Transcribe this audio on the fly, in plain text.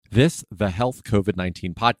The Health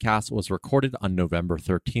COVID-19 podcast was recorded on November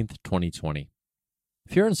 13th, 2020.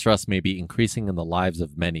 Fear and stress may be increasing in the lives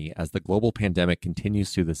of many as the global pandemic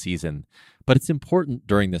continues through the season, but it's important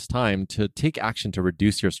during this time to take action to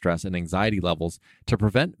reduce your stress and anxiety levels to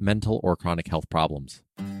prevent mental or chronic health problems.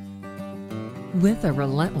 With a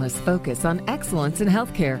relentless focus on excellence in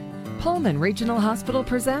healthcare, Pullman Regional Hospital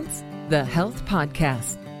presents the Health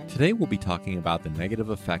Podcast. Today we'll be talking about the negative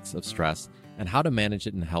effects of stress and how to manage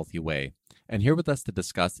it in a healthy way. And here with us to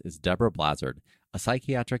discuss is Deborah Blazard, a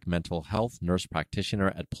psychiatric mental health nurse practitioner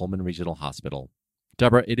at Pullman Regional Hospital.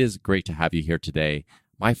 Deborah, it is great to have you here today.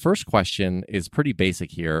 My first question is pretty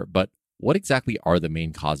basic here, but what exactly are the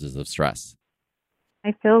main causes of stress?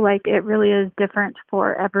 I feel like it really is different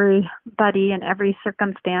for everybody and every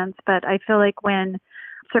circumstance, but I feel like when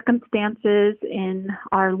circumstances in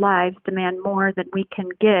our lives demand more than we can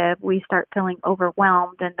give, we start feeling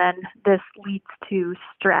overwhelmed, and then this leads to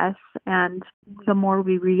stress. And the more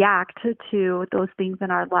we react to those things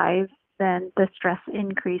in our lives, then the stress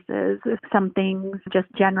increases. Some things, just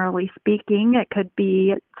generally speaking, it could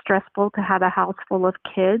be stressful to have a house full of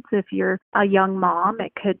kids. If you're a young mom,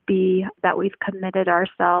 it could be that we've committed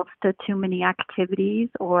ourselves to too many activities,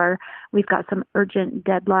 or we've got some urgent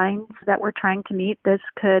deadlines that we're trying to meet. This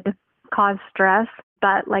could cause stress.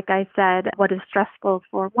 But like I said, what is stressful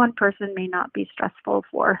for one person may not be stressful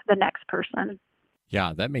for the next person.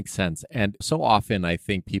 Yeah, that makes sense. And so often I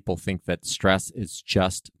think people think that stress is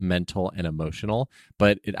just mental and emotional,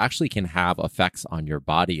 but it actually can have effects on your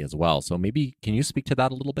body as well. So maybe can you speak to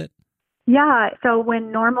that a little bit? Yeah, so when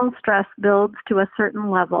normal stress builds to a certain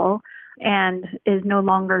level and is no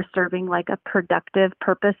longer serving like a productive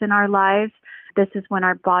purpose in our lives, this is when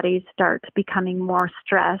our bodies start becoming more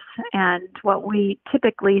stressed. And what we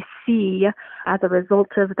typically see as a result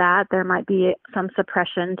of that, there might be some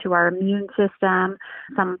suppression to our immune system.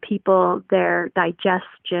 Some people, their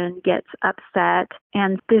digestion gets upset.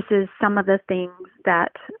 And this is some of the things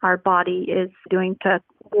that our body is doing to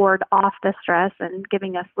ward off the stress and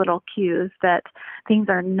giving us little cues that things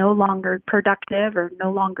are no longer productive or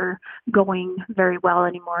no longer going very well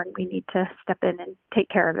anymore. And we need to step in and take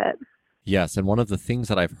care of it. Yes, and one of the things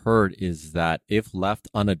that I've heard is that if left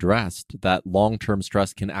unaddressed, that long-term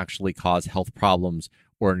stress can actually cause health problems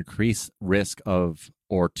or increase risk of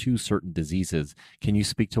or to certain diseases. Can you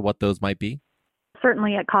speak to what those might be?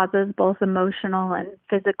 Certainly it causes both emotional and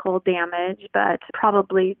physical damage, but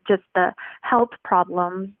probably just the health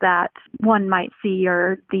problems that one might see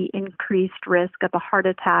are the increased risk of a heart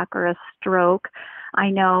attack or a stroke. I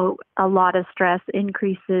know a lot of stress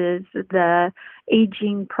increases the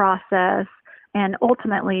aging process. And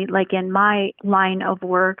ultimately, like in my line of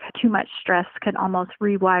work, too much stress can almost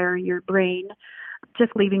rewire your brain,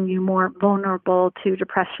 just leaving you more vulnerable to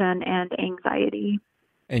depression and anxiety.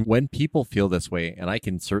 And when people feel this way, and I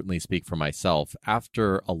can certainly speak for myself,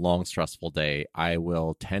 after a long, stressful day, I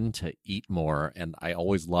will tend to eat more. And I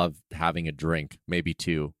always love having a drink, maybe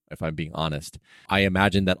two, if I'm being honest. I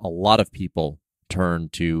imagine that a lot of people turn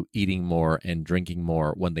to eating more and drinking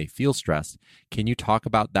more when they feel stressed. Can you talk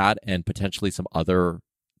about that and potentially some other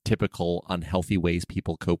typical unhealthy ways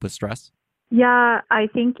people cope with stress? Yeah, I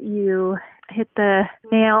think you hit the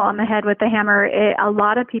nail on the head with the hammer. A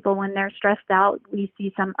lot of people, when they're stressed out, we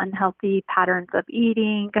see some unhealthy patterns of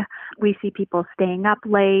eating. We see people staying up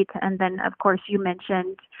late. And then, of course, you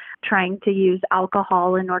mentioned trying to use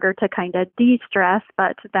alcohol in order to kind of de-stress,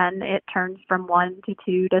 but then it turns from 1 to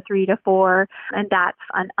 2 to 3 to 4, and that's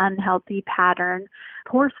an unhealthy pattern.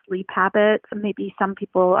 Poor sleep habits. Maybe some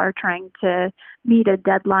people are trying to meet a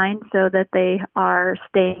deadline so that they are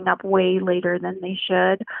staying up way later than they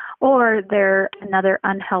should, or another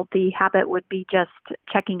unhealthy habit would be just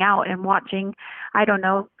checking out and watching,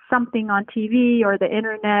 something on TV or the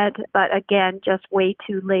internet, but again, just way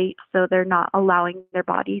too late. So they're not allowing their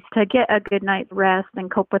bodies to get a good night's rest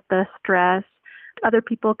and cope with the stress. Other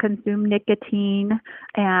people consume nicotine.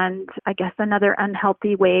 And I guess another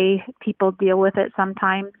unhealthy way people deal with it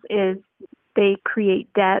sometimes is they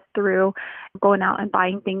create debt through going out and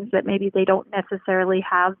buying things that maybe they don't necessarily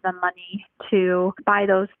have the money to buy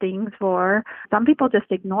those things for. Some people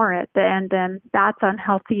just ignore it, and then that's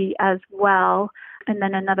unhealthy as well. And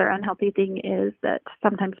then another unhealthy thing is that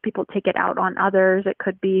sometimes people take it out on others. It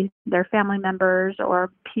could be their family members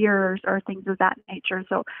or peers or things of that nature.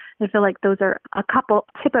 So I feel like those are a couple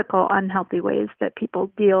typical unhealthy ways that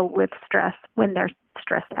people deal with stress when they're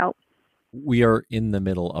stressed out. We are in the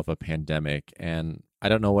middle of a pandemic, and I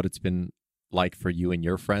don't know what it's been like for you and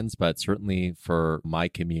your friends, but certainly for my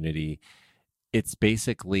community, it's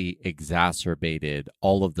basically exacerbated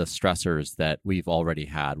all of the stressors that we've already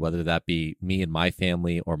had, whether that be me and my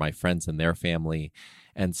family or my friends and their family.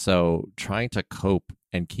 And so trying to cope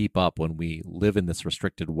and keep up when we live in this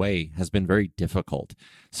restricted way has been very difficult.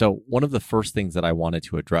 So one of the first things that I wanted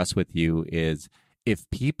to address with you is, if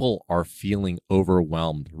people are feeling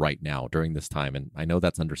overwhelmed right now during this time, and I know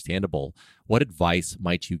that's understandable, what advice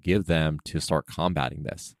might you give them to start combating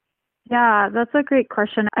this? Yeah, that's a great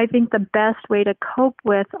question. I think the best way to cope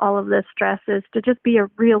with all of this stress is to just be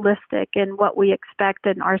realistic in what we expect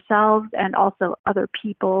in ourselves and also other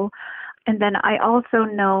people. And then I also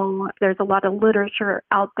know there's a lot of literature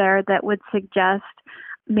out there that would suggest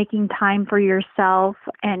making time for yourself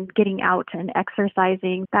and getting out and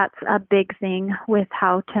exercising. That's a big thing with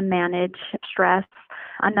how to manage stress.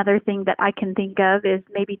 Another thing that I can think of is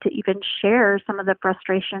maybe to even share some of the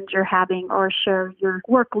frustrations you're having or share your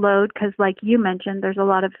workload, because like you mentioned, there's a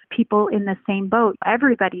lot of people in the same boat.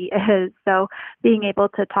 Everybody is. So being able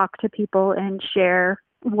to talk to people and share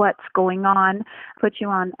what's going on puts you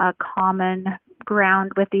on a common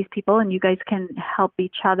ground with these people, and you guys can help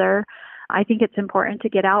each other. I think it's important to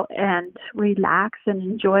get out and relax and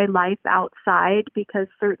enjoy life outside, because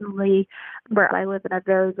certainly where I live in a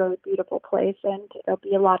very, very beautiful place, and there'll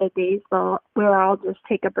be a lot of days where I'll just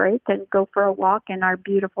take a break and go for a walk in our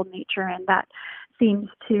beautiful nature, and that seems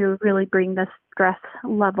to really bring the stress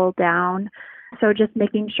level down. So just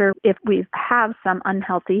making sure if we have some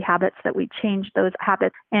unhealthy habits that we change those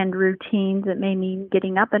habits and routines. It may mean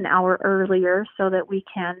getting up an hour earlier so that we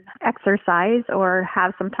can exercise or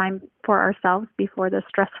have some time for ourselves before the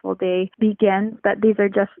stressful day begins. But these are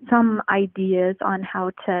just some ideas on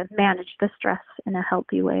how to manage the stress in a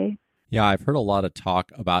healthy way. Yeah, I've heard a lot of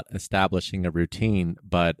talk about establishing a routine,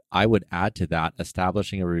 but I would add to that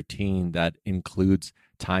establishing a routine that includes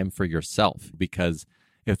time for yourself, because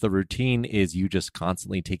if the routine is you just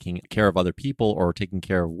constantly taking care of other people or taking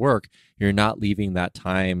care of work, you're not leaving that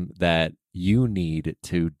time that you need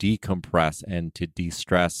to decompress and to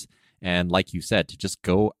de-stress. And like you said, to just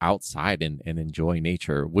go outside and enjoy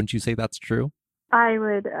nature. Wouldn't you say that's true? I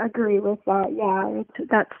would agree with that. Yeah,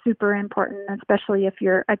 that's super important, especially if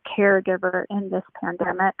you're a caregiver in this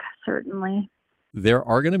pandemic, certainly. There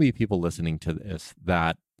are going to be people listening to this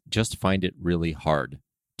that just find it really hard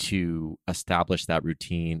to establish that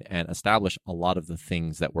routine and establish a lot of the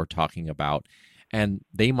things that we're talking about. And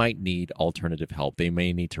they might need alternative help. They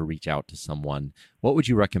may need to reach out to someone. What would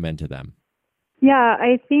you recommend to them? Yeah,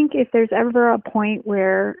 I think if there's ever a point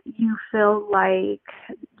where you feel like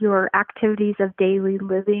your activities of daily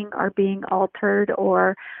living are being altered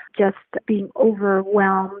or just being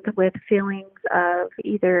overwhelmed with feelings of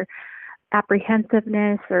either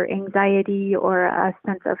apprehensiveness or anxiety or a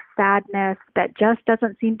sense of sadness that just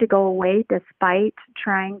doesn't seem to go away despite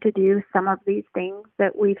trying to do some of these things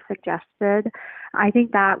that we've suggested, I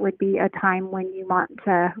think that would be a time when you want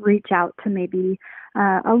to reach out to maybe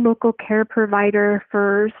a local care provider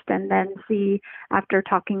first, and then see, after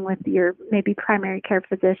talking with your maybe primary care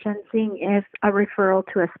physician, seeing if a referral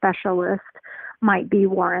to a specialist might be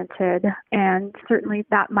warranted. And certainly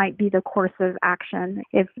that might be the course of action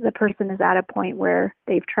if the person is at a point where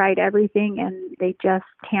they've tried everything and they just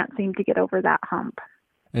can't seem to get over that hump.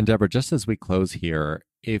 And Deborah, just as we close here,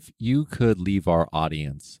 if you could leave our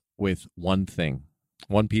audience with one thing,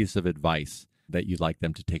 one piece of advice that you'd like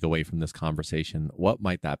them to take away from this conversation, what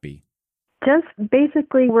might that be? Just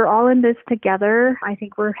basically, we're all in this together. I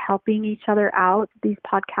think we're helping each other out. These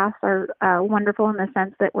podcasts are wonderful in the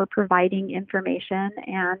sense that we're providing information.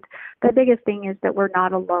 And the biggest thing is that we're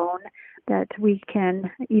not alone, that we can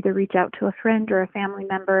either reach out to a friend or a family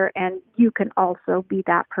member, and you can also be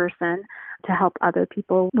that person to help other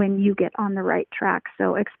people when you get on the right track.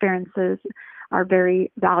 So experiences are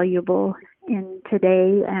very valuable in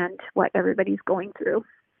today and what everybody's going through.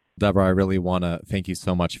 Deborah, I really want to thank you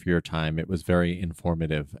so much for your time. It was very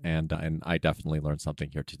informative, and I definitely learned something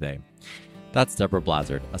here today. That's Deborah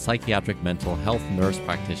Blazard, a psychiatric mental health nurse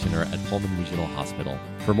practitioner at Pullman Regional Hospital.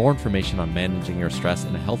 For more information on managing your stress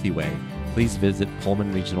in a healthy way, please visit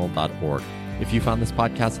pullmanregional.org. If you found this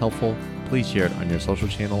podcast helpful, please share it on your social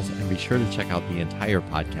channels and be sure to check out the entire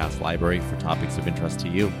podcast library for topics of interest to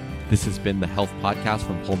you. This has been the Health Podcast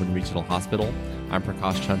from Pullman Regional Hospital. I'm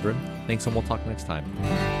Prakash Chandran. Thanks, and we'll talk next time.